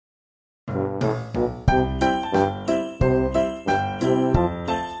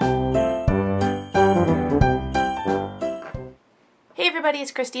everybody,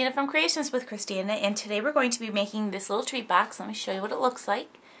 it's Christina from Creations with Christina, and today we're going to be making this little treat box. Let me show you what it looks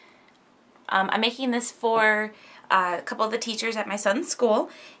like. I'm making this for a couple of the teachers at my son's school,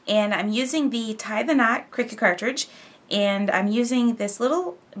 and I'm using the Tie the Knot Cricut cartridge, and I'm using this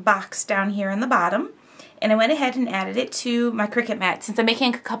little box down here in the bottom, and I went ahead and added it to my Cricut mat. Since I'm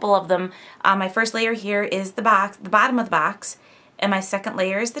making a couple of them, my first layer here is the bottom of the box, and my second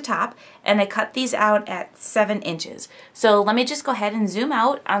layer is the top, and I cut these out at 7 inches. So let me just go ahead and zoom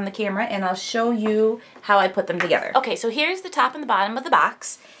out on the camera and I'll show you how I put them together. Okay, so here's the top and the bottom of the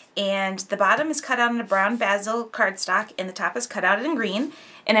box, and the bottom is cut out in a brown basil cardstock and the top is cut out in green.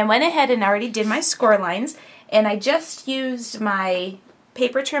 And I went ahead and already did my score lines, and I just used my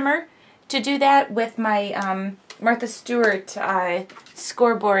paper trimmer to do that with my Martha Stewart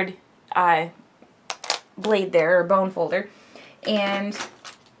scoreboard blade there, or bone folder. And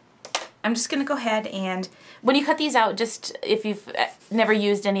I'm just going to go ahead and, when you cut these out, just if you've never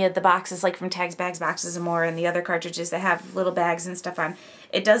used any of the boxes, like from Tags, Bags, Boxes, and More, and the other cartridges that have little bags and stuff on,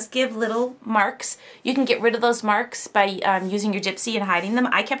 it does give little marks. You can get rid of those marks by using your Gypsy and hiding them.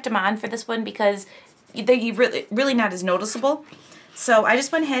 I kept them on for this one because they're really not as noticeable. So I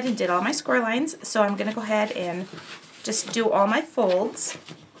just went ahead and did all my score lines. So I'm going to go ahead and just do all my folds.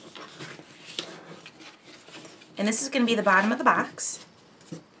 And this is going to be the bottom of the box.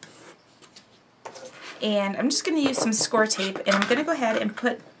 And I'm just going to use some score tape, and I'm going to go ahead and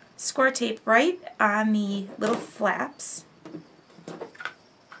put score tape right on the little flaps.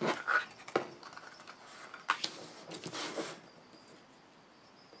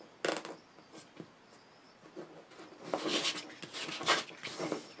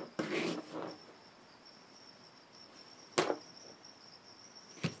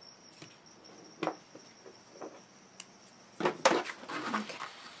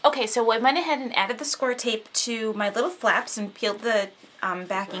 Okay, so I went ahead and added the score tape to my little flaps and peeled the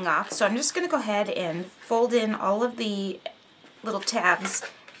backing off. So I'm just going to go ahead and fold in all of the little tabs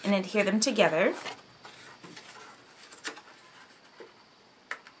and adhere them together.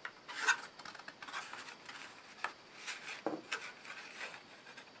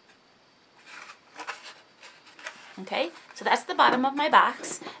 Okay, so that's the bottom of my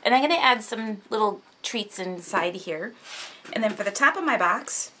box, and I'm going to add some little treats inside here. And then for the top of my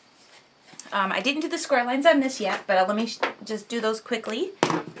box, I didn't do the score lines on this yet, but let me just do those quickly.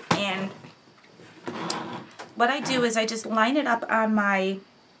 And what I do is I just line it up on my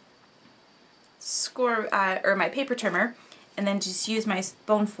score, or my paper trimmer, and then just use my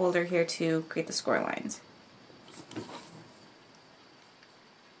bone folder here to create the score lines.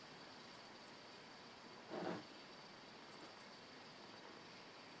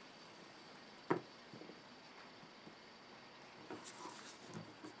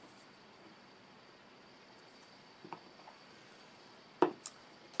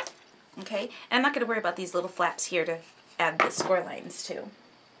 Okay, and I'm not going to worry about these little flaps here to add the score lines to.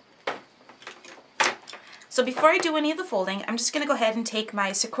 So before I do any of the folding, I'm just going to go ahead and take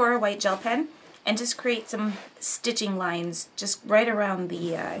my Sakura white gel pen and just create some stitching lines just right around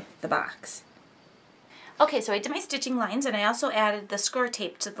the box. Okay, so I did my stitching lines, and I also added the score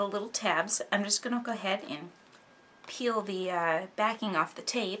tape to the little tabs. I'm just going to go ahead and peel the backing off the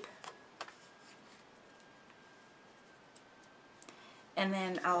tape. And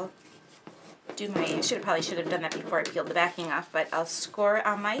then I'll do my, probably should have done that before I peeled the backing off, but I'll score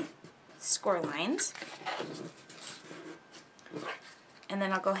on my score lines. And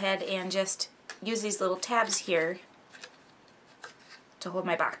then I'll go ahead and just use these little tabs here to hold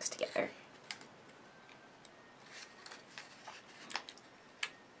my box together.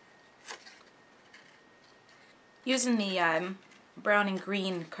 Using the brown and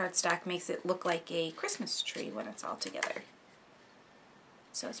green cardstock makes it look like a Christmas tree when it's all together.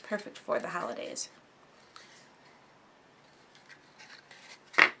 So it's perfect for the holidays.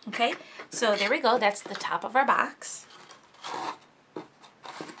 Okay, so there we go. That's the top of our box.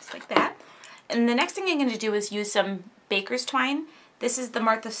 Just like that. And the next thing I'm going to do is use some baker's twine. This is the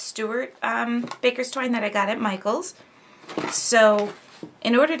Martha Stewart baker's twine that I got at Michael's. So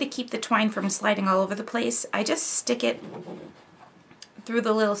in order to keep the twine from sliding all over the place, I just stick it through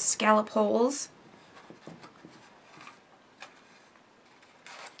the little scallop holes.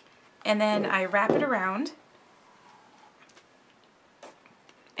 And then I wrap it around,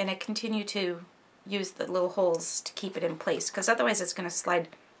 and I continue to use the little holes to keep it in place, because otherwise it's going to slide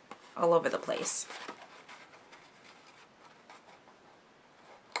all over the place.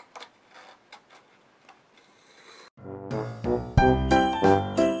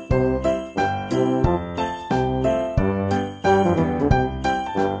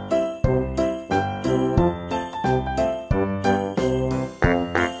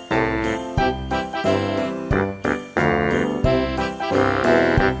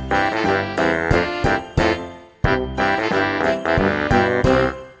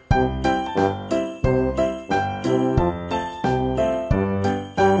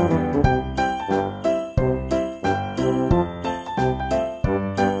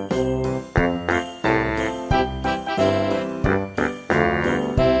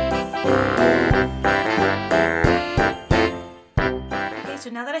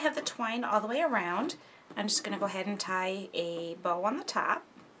 all the way around. I'm just going to go ahead and tie a bow on the top.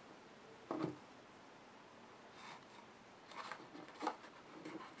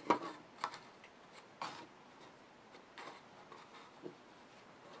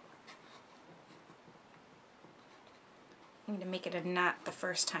 I'm going to make it a knot the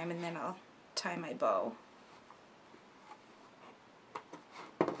first time and then I'll tie my bow.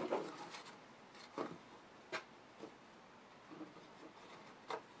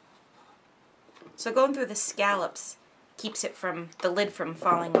 So going through the scallops keeps it from the lid from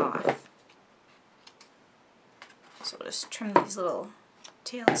falling off. So we'll just trim these little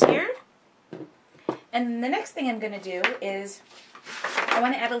tails here. And the next thing I'm going to do is I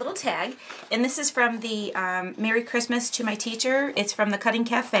want to add a little tag, and this is from the Merry Christmas to My Teacher. It's from the Cutting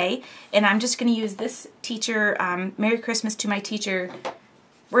Cafe, and I'm just going to use this teacher Merry Christmas to My Teacher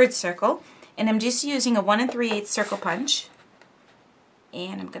word circle, and I'm just using a 1 3/8 circle punch.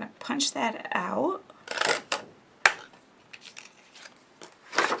 And I'm going to punch that out.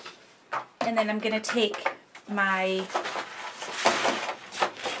 And then I'm going to take my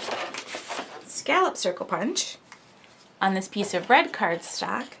scallop circle punch on this piece of red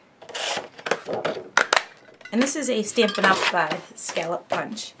cardstock. And this is a Stampin' Up! Scallop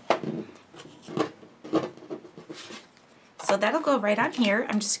punch. So that'll go right on here.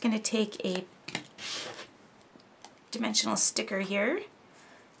 I'm just going to take a dimensional sticker here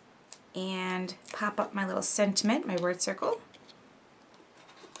and pop up my little sentiment, my word circle.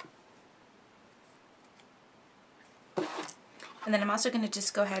 And then I'm also going to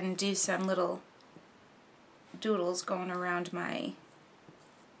just go ahead and do some little doodles going around my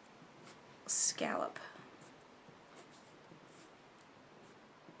scallop.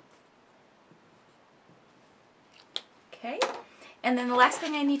 Okay, and then the last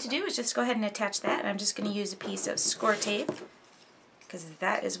thing I need to do is just go ahead and attach that. And I'm just going to use a piece of score tape, because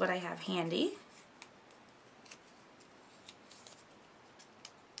that is what I have handy.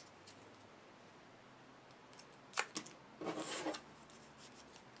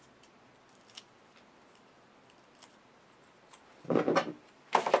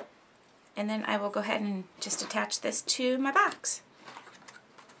 And then I will go ahead and just attach this to my box.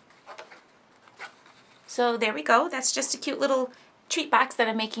 So there we go. That's just a cute little treat box that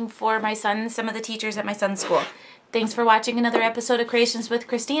I'm making for my son, some of the teachers at my son's school. Thanks for watching another episode of Creations with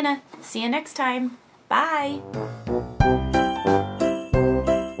Christina. See you next time. Bye.